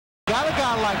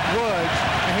like Woods,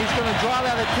 and he's going to draw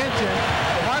that attention.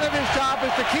 Part of his job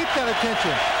is to keep that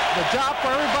attention. The job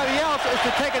for everybody else is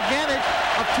to take advantage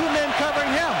of two men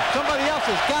covering him. Somebody else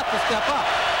has got to step up.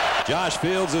 Josh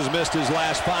Fields has missed his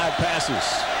last 5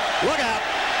 passes. Look out.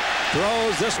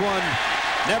 Throws this one.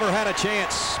 Never had a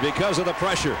chance because of the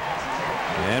pressure.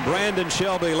 And Brandon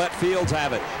Shelby let Fields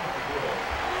have it.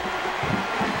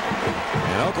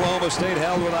 And Oklahoma State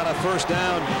held without a first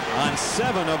down on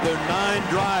 7 of their 9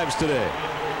 drives today.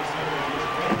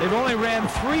 They've only ran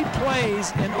 3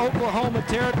 plays in Oklahoma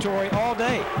territory all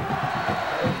day.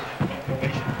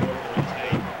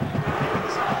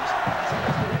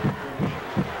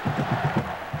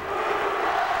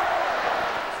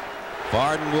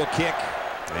 Varden will kick,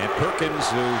 and Perkins,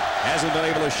 who hasn't been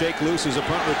able to shake loose as a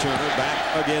punt returner, back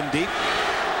again deep.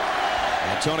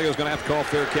 Antonio's going to have to call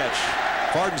fair catch.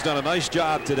 Varden's done a nice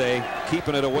job today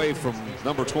keeping it away from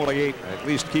number 28, at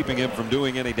least keeping him from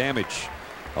doing any damage.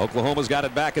 Oklahoma's got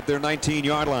it back at their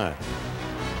 19-yard line.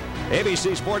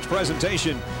 ABC Sports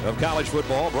presentation of college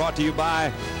football brought to you by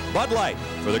Bud Light.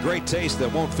 For the great taste that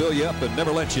won't fill you up and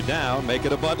never let you down, make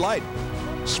it a Bud Light.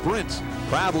 Sprint,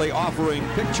 proudly offering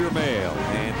picture mail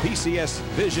and PCS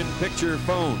Vision picture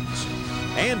phones.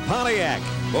 And Pontiac.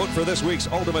 Vote for this week's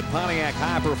Ultimate Pontiac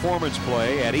High Performance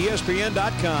Play at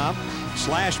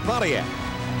ESPN.com/Pontiac.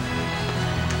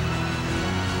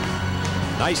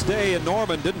 Nice day in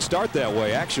Norman. Didn't start that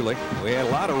way, actually. We had a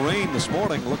lot of rain this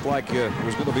morning. Looked like it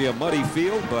was going to be a muddy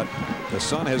field, but the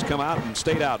sun has come out and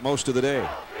stayed out most of the day.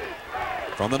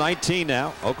 From the 19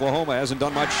 now, Oklahoma hasn't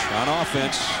done much on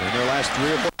offense in their last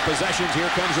 3 or 4 possessions. Here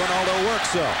comes Ronaldo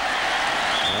Workso.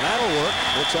 And that'll work.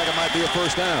 Looks like it might be a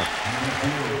first down.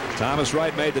 Thomas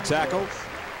Wright made the tackle.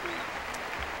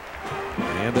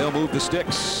 And they'll move the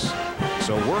sticks.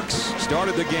 So Works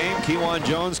started the game. Kewan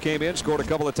Jones came in, scored a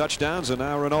couple of touchdowns, and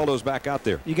now Ronaldo's back out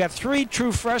there. You got 3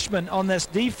 true freshmen on this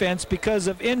defense because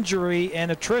of injury and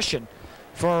attrition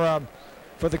for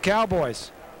the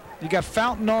Cowboys. You got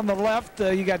Fountain on the left,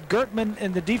 you got Gertman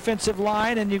in the defensive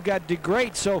line, and you've got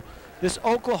DeGrate. So this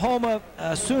Oklahoma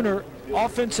Sooner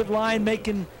offensive line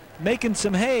making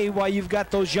some hay while you've got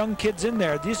those young kids in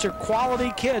there. These are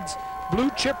quality kids,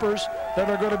 blue chippers that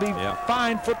are going to be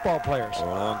fine football players. For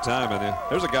a long time. And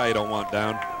there's a guy you don't want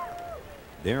down.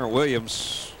 Darren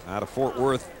Williams out of Fort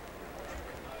Worth,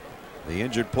 the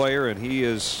injured player, and he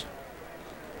is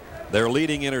their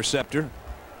leading interceptor.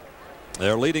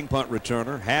 Their leading punt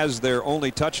returner, has their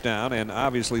only touchdown, and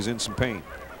obviously is in some pain.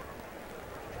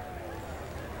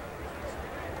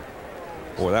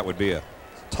 Boy, that would be a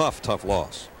tough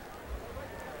loss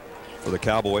for the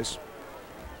Cowboys.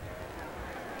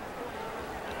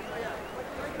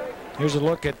 Here's a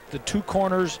look at the 2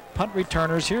 corners, punt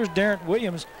returners. Here's Darren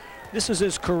Williams. This is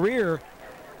his career.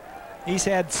 He's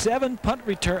had 7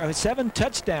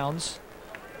 touchdowns,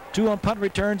 2 on punt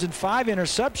returns, and 5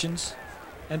 interceptions.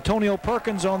 Antonio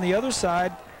Perkins on the other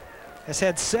side has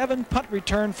had 7 punt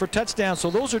return for touchdowns. So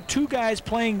those are 2 guys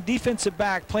playing defensive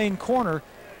back, playing corner,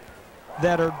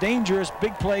 that are dangerous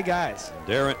big play guys.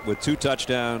 Darren with 2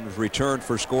 touchdowns returned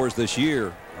for scores this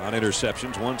year on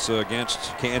interceptions, once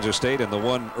against Kansas State and the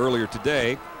one earlier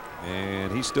today.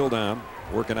 And he's still down,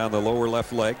 working on the lower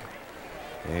left leg.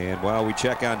 And while we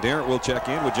check on Darren, we'll check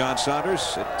in with John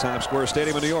Saunders at Times Square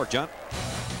Stadium in New York. John?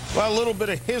 Well, a little bit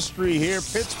of history here.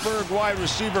 Pittsburgh wide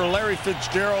receiver Larry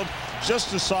Fitzgerald,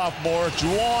 just a sophomore.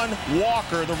 Juwan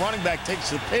Walker, the running back, takes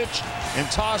the pitch and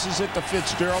tosses it to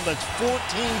Fitzgerald. That's 14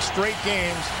 straight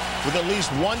games with at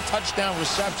least 1 touchdown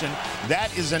reception.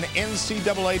 That is an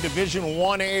NCAA Division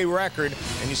I-A record.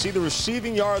 And you see the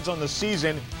receiving yards on the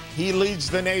season. He leads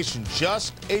the nation.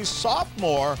 Just a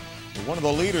sophomore, one of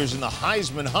the leaders in the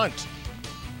Heisman hunt.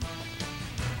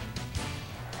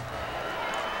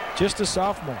 Just a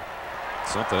sophomore.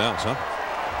 Something else, huh?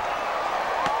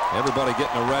 Everybody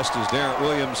getting a rest as Darren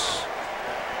Williams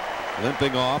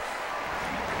limping off.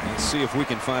 Let's see if we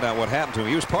can find out what happened to him.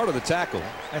 He was part of the tackle.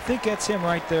 I think that's him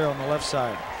right there on the left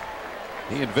side.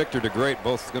 He and Victor DeGrate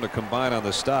both going to combine on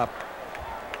the stop.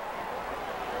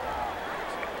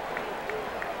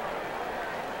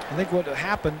 I think what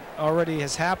happened already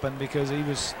has happened because he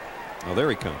was. Oh,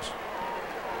 there he comes.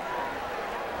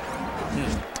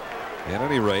 At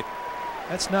any rate,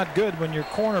 that's not good when your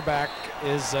cornerback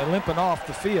is limping off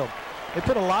the field. They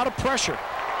put a lot of pressure.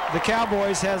 The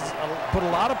Cowboys has put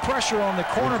a lot of pressure on the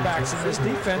cornerbacks in this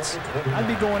defense. I'd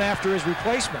be going after his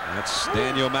replacement. That's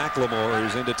Daniel McLemore,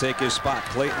 who's in to take his spot.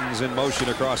 Clayton's in motion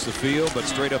across the field, but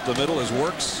straight up the middle is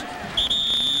Works.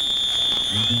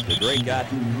 DeGrate got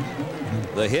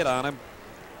the hit on him,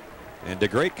 and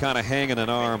DeGrate kind of hanging an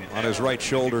arm on his right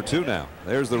shoulder too now.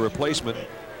 There's the replacement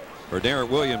for Darren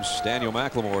Williams. Daniel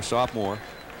McLemore, sophomore.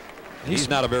 He's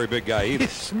not a very big guy either.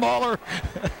 He's smaller.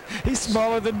 He's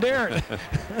smaller than Darren.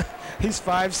 He's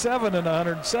 5'7" and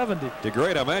 170.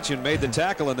 DeGrade, I mentioned, made the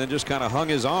tackle and then just kind of hung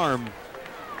his arm.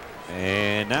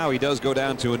 And now he does go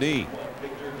down to a knee.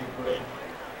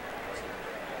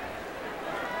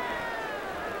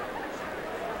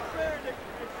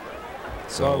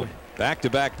 So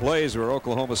back-to-back plays where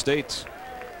Oklahoma State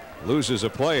loses a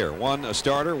player. One a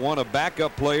starter, one a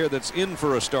backup player that's in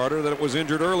for a starter that was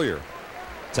injured earlier.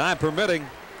 Time permitting,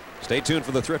 stay tuned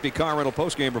for the Thrifty Car Rental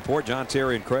postgame report. John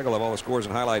Terry and Craig will have all the scores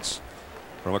and highlights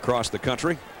from across the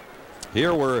country.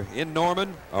 Here we're in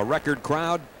Norman, a record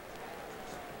crowd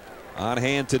on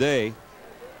hand today.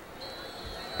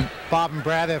 Bob and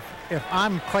Brad, if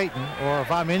I'm Clayton or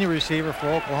if I'm any receiver for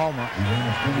Oklahoma,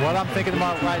 what I'm thinking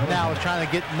about right now is trying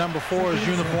to get number 4's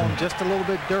uniform just a little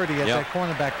bit dirty at that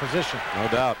cornerback position. No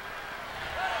doubt.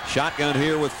 Shotgun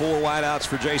here with 4 wideouts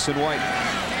for Jason White.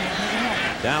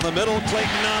 Down the middle,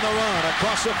 Clayton on the run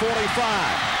across the 45.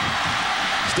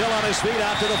 Still on his feet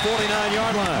out to the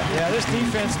 49-yard line. Yeah, this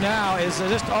defense now is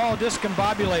just all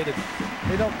discombobulated.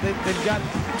 They've got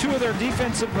 2 of their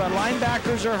defensive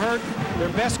linebackers are hurt. Their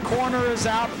best corner is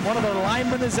out. One of their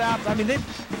linemen is out. I mean,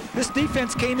 this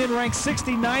defense came in ranked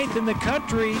 69th in the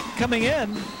country coming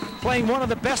in, playing one of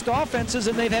the best offenses,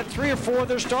 and they've had 3 or 4 of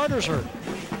their starters hurt.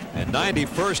 And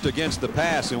 91st against the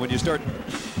pass. And when you start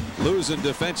losing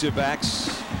defensive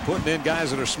backs, putting in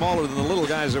guys that are smaller than the little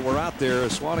guys that were out there,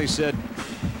 Swanee said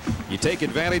you take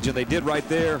advantage, and they did right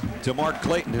there to Mark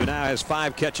Clayton, who now has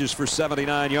 5 catches for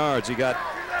 79 yards. He got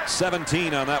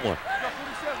 17 on that one.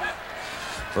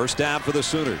 First down for the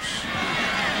Sooners.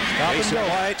 Jason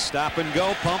White, stop and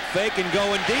go, pump fake and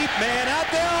going deep. Man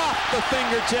out there off the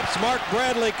fingertips. Mark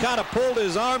Bradley kind of pulled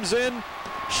his arms in,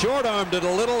 short-armed it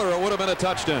a little, or it would have been a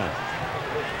touchdown.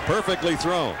 Perfectly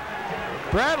thrown.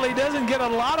 Bradley doesn't get a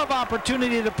lot of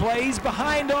opportunity to play. He's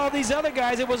behind all these other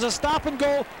guys. It was a stop and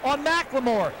go on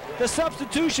McLemore, the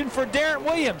substitution for Darren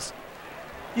Williams.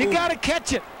 You got to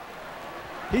catch it.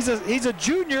 He's a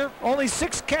junior, only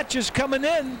 6 catches coming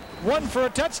in, 1 for a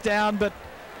touchdown, but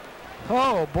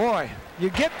oh boy, you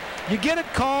get it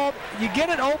called, you get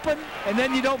it open, and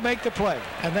then you don't make the play.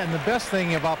 And then the best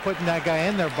thing about putting that guy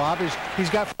in there, Bob, is he's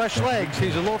got fresh legs.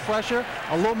 He's a little fresher,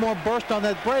 a little more burst on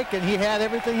that break, and he had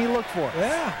everything he looked for.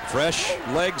 Yeah. Fresh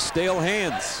legs, stale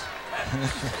hands.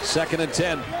 2nd and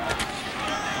 10. And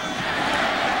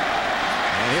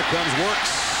here comes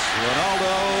Works.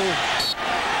 Ronaldo.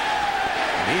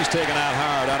 And he's taken out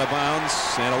hard out of bounds.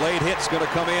 And a late hit's going to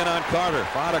come in on Carter.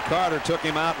 Father Carter took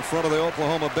him out in front of the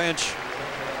Oklahoma bench.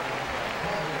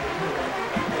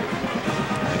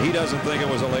 He doesn't think it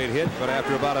was a late hit, but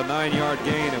after about a 9-yard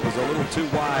gain, it was a little too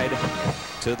wide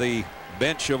to the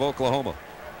bench of Oklahoma.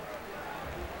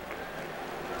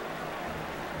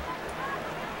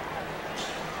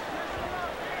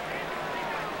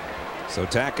 So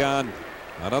tack on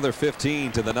another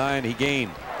 15 to the 9 he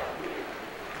gained.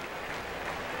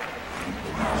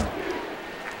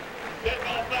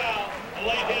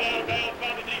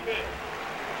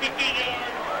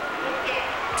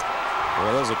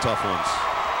 Well, those are tough ones.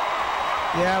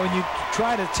 Yeah, when you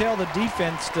try to tell the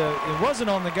defense it wasn't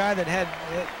on the guy that had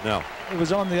it. No. It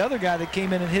was on the other guy that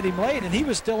came in and hit him late, and he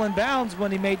was still in bounds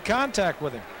when he made contact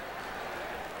with him.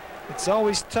 It's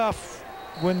always tough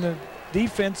when the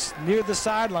defense near the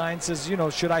sideline says, you know,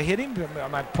 should I hit him?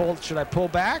 Should I pull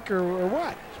back or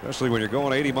what? Especially when you're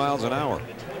going 80 miles an hour.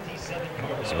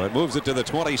 So it moves it to the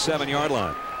 27-yard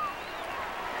line.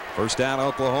 First down,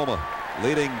 Oklahoma,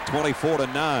 leading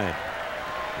 24-9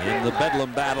 in the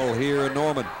Bedlam battle here in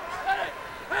Norman.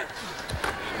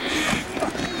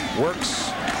 Works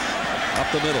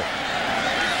up the middle.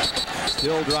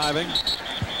 Still driving.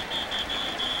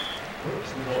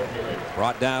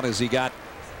 Brought down as he got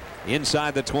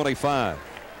inside the 25.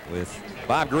 With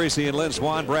Bob Greasy and Lynn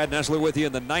Swan, Brad Nessler with you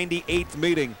in the 98th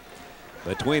meeting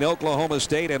between Oklahoma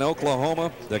State and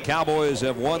Oklahoma. The Cowboys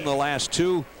have won the last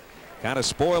 2, kind of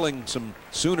spoiling some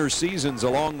Sooner seasons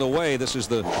along the way. This is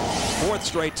the 4th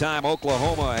straight time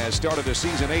Oklahoma has started a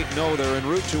season 8-0. They're en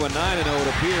route to a 9-0, it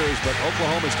appears, but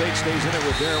Oklahoma State stays in it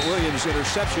with Darren Williams'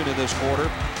 interception in this quarter.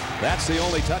 That's the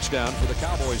only touchdown for the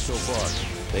Cowboys so far.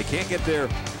 They can't get their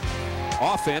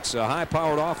offense, a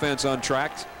high-powered offense,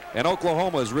 untracked, and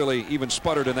Oklahoma has really even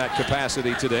sputtered in that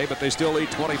capacity today, but they still lead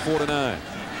 24-9.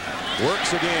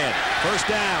 Works again. First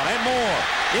down and more.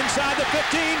 Inside the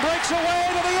 15, breaks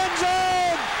away to the end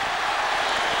zone.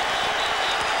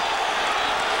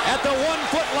 At the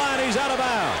 1-foot line, he's out of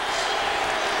bounds.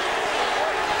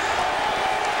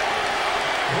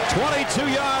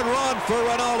 22-yard run for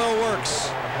Ronaldo Works.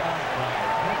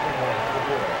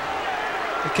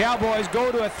 Cowboys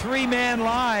go to a 3-man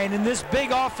line, and this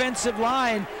big offensive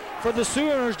line for the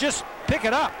Sooners just pick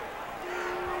it up.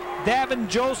 Davin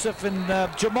Joseph and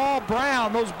Jamal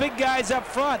Brown, those big guys up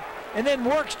front, and then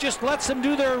Works just lets them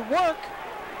do their work,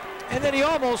 and then he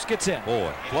almost gets in.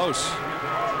 Boy, close.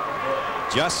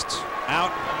 Just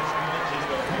out.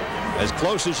 As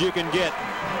close as you can get.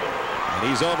 And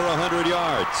he's over 100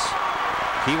 yards.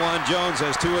 Kewan Jones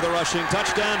has 2 of the rushing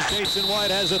touchdowns. Jason White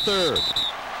has a 3rd.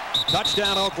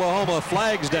 Touchdown Oklahoma,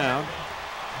 flags down.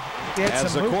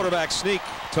 As the quarterback sneak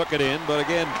took it in, but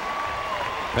again,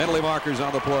 penalty markers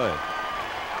on the play.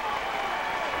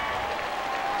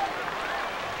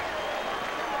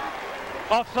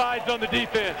 Offsides on the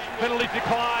defense. Penalty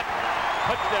decline.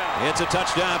 Touchdown. It's a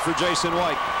touchdown for Jason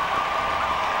White.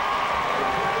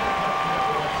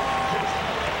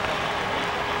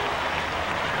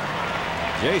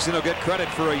 Jason will get credit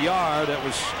for a yard. That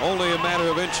was only a matter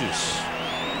of inches.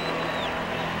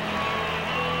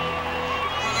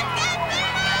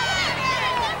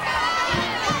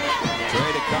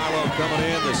 Trey DiCarlo coming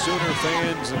in. The Sooner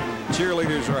fans and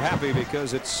cheerleaders are happy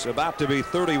because it's about to be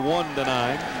 31-9.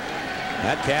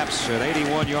 That caps an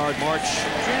 81-yard march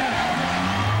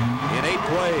in 8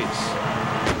 plays.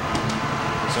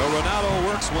 So Ronaldo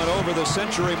Works went over the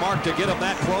century mark to get him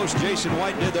that close. Jason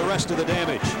White did the rest of the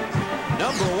damage.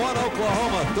 Number 1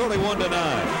 Oklahoma,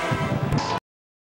 31-9.